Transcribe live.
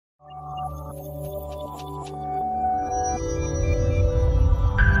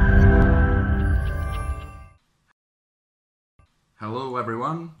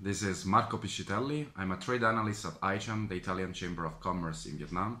everyone, this is Marco Piscitelli. I'm a trade analyst at ICHAM, the Italian Chamber of Commerce in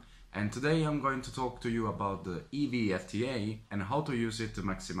Vietnam, and today I'm going to talk to you about the EVFTA and how to use it to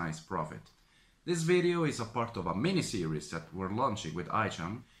maximize profit. This video is a part of a mini-series that we're launching with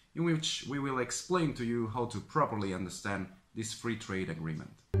ICHAM, in which we will explain to you how to properly understand this free trade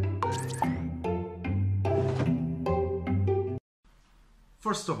agreement.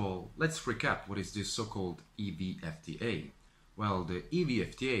 First of all, let's recap what is this so-called EVFTA. Well, the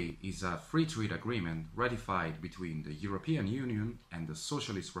EVFTA is a free trade agreement ratified between the European Union and the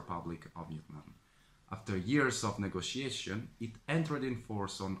Socialist Republic of Vietnam. After years of negotiation, it entered in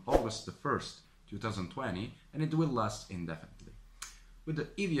force on August 1st, 2020, and it will last indefinitely. With the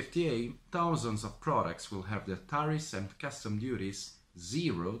EVFTA, thousands of products will have their tariffs and custom duties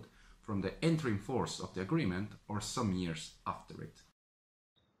zeroed from the entry in force of the agreement or some years after it.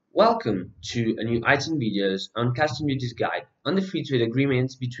 Welcome to a new ICHAM videos on custom duties guide on the free trade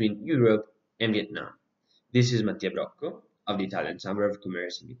agreements between Europe and Vietnam. This is Mattia Brocco of the Italian Chamber of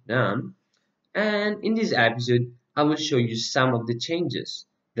Commerce in Vietnam, and in this episode I will show you some of the changes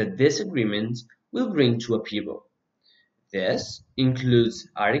that this agreement will bring to Apparel. This includes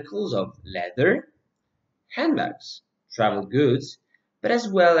articles of leather, handbags, travel goods, but as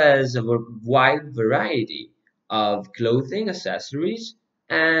well as a wide variety of clothing, accessories,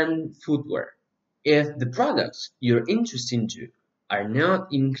 and footwear. If the products you're interested in are not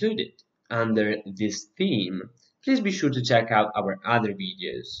included under this theme, please be sure to check out our other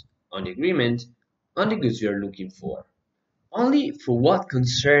videos on the agreement on the goods you're looking for. Only for what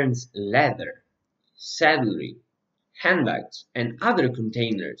concerns leather, saddlery, handbags, and other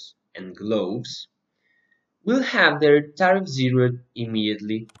containers and gloves will have their tariff zeroed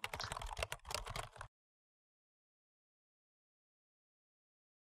immediately.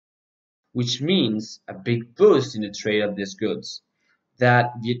 Which means a big boost in the trade of these goods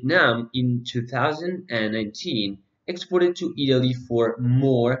that Vietnam in 2019 exported to Italy for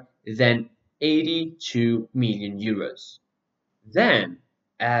more than 82 million euros. Then,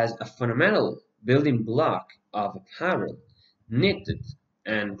 as a fundamental building block of apparel, knitted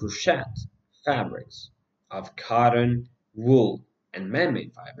and crochet fabrics of cotton, wool, and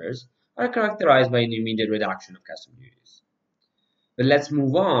man-made fibers are characterized by an immediate reduction of custom duties. But let's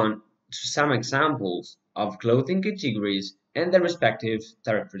move on to some examples of clothing categories and their respective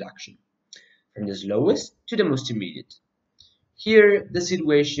tariff reduction, from the slowest to the most immediate. Here, the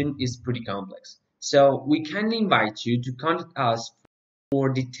situation is pretty complex, so we kindly invite you to contact us for a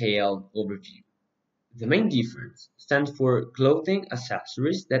more detailed overview. The main difference stands for clothing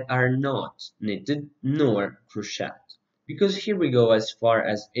accessories that are not knitted nor crocheted, because here we go as far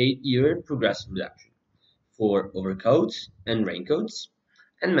as 8-year progressive reduction for overcoats and raincoats,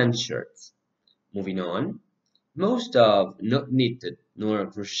 and men's shirts. Moving on, most of not knitted nor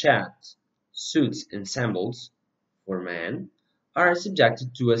crocheted suits and sandals for men are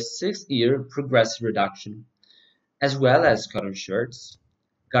subjected to a 6-year progressive reduction, as well as cotton shirts,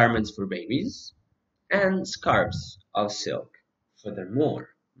 garments for babies, and scarves of silk. Furthermore,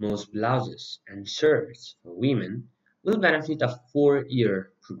 most blouses and shirts for women will benefit a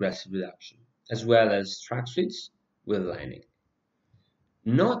 4-year progressive reduction, as well as tracksuits with lining.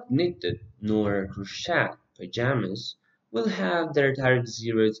 Not knitted nor crocheted pajamas will have their tariff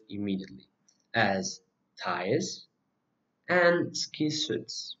zeroed immediately, as ties and ski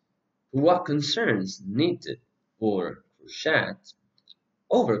suits. For what concerns knitted or crocheted,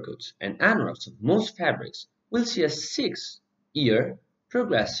 overcoats and anoraks of most fabrics will see a 6-year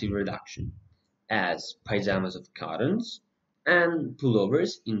progressive reduction, as pajamas of cottons and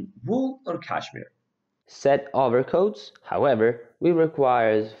pullovers in wool or cashmere. Said overcoats, however, will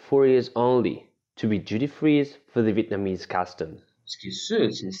require 4 years only to be duty-free for the Vietnamese customs. Ski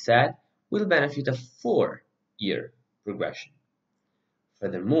suits instead will benefit a 4-year progression.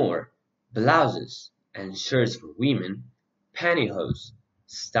 Furthermore, blouses and shirts for women, pantyhose,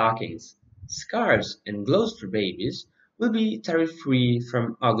 stockings, scarves, and gloves for babies will be tariff-free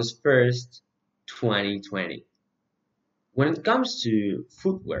from August 1st, 2020. When it comes to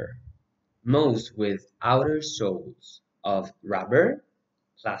footwear, most with outer soles of rubber,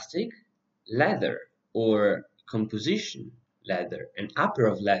 plastic, leather, or composition leather and upper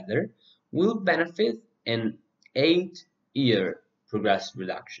of leather will benefit an 8-year progressive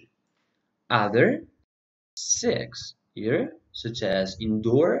reduction. Other 6-year, such as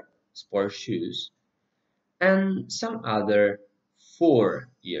indoor sport shoes, and some other 4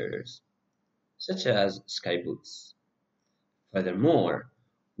 years, such as sky boots. Furthermore,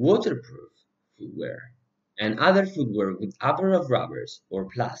 waterproof footwear and other footwear with upper of rubbers or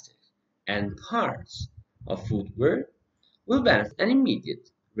plastic and parts of footwear will benefit an immediate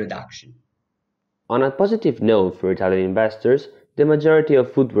reduction. On a positive note for Italian investors, the majority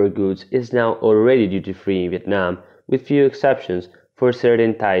of footwear goods is now already duty-free in Vietnam, with few exceptions for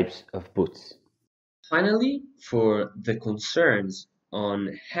certain types of boots. Finally, for the concerns on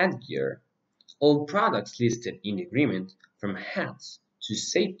headgear, all products listed in the agreement, from hats to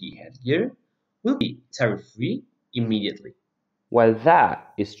safety headgear, will be tariff-free immediately. While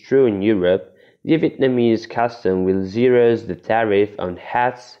that is true in Europe, the Vietnamese custom will zero the tariff on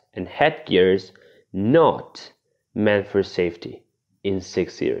hats and headgears not meant for safety in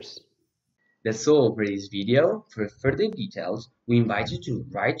 6 years. That's all for this video. For further details, we invite you to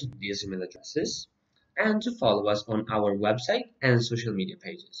write these email addresses and to follow us on our website and social media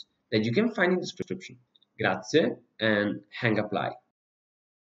pages that you can find in the description. Grazie and hang apply.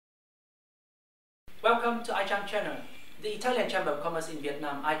 Welcome to ICHAM channel. The Italian Chamber of Commerce in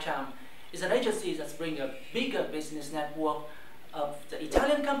Vietnam, ICHAM, is an agency that's bringing a bigger business network of the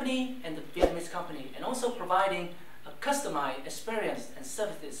Italian company and the Vietnamese company, and also providing a customized experience and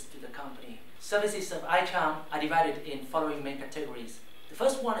services to the company. Services of ICHAM are divided in following main categories. The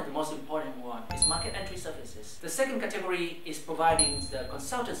first one and the most important one is market entry services. The second category is providing the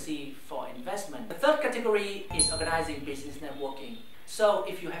consultancy for investment. The third category is organizing business networking. So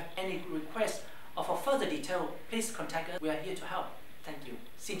if you have any requests or for further detail, please contact us. We are here to help. Thank you.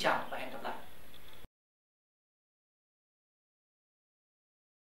 Xin chào và hẹn gặp lại.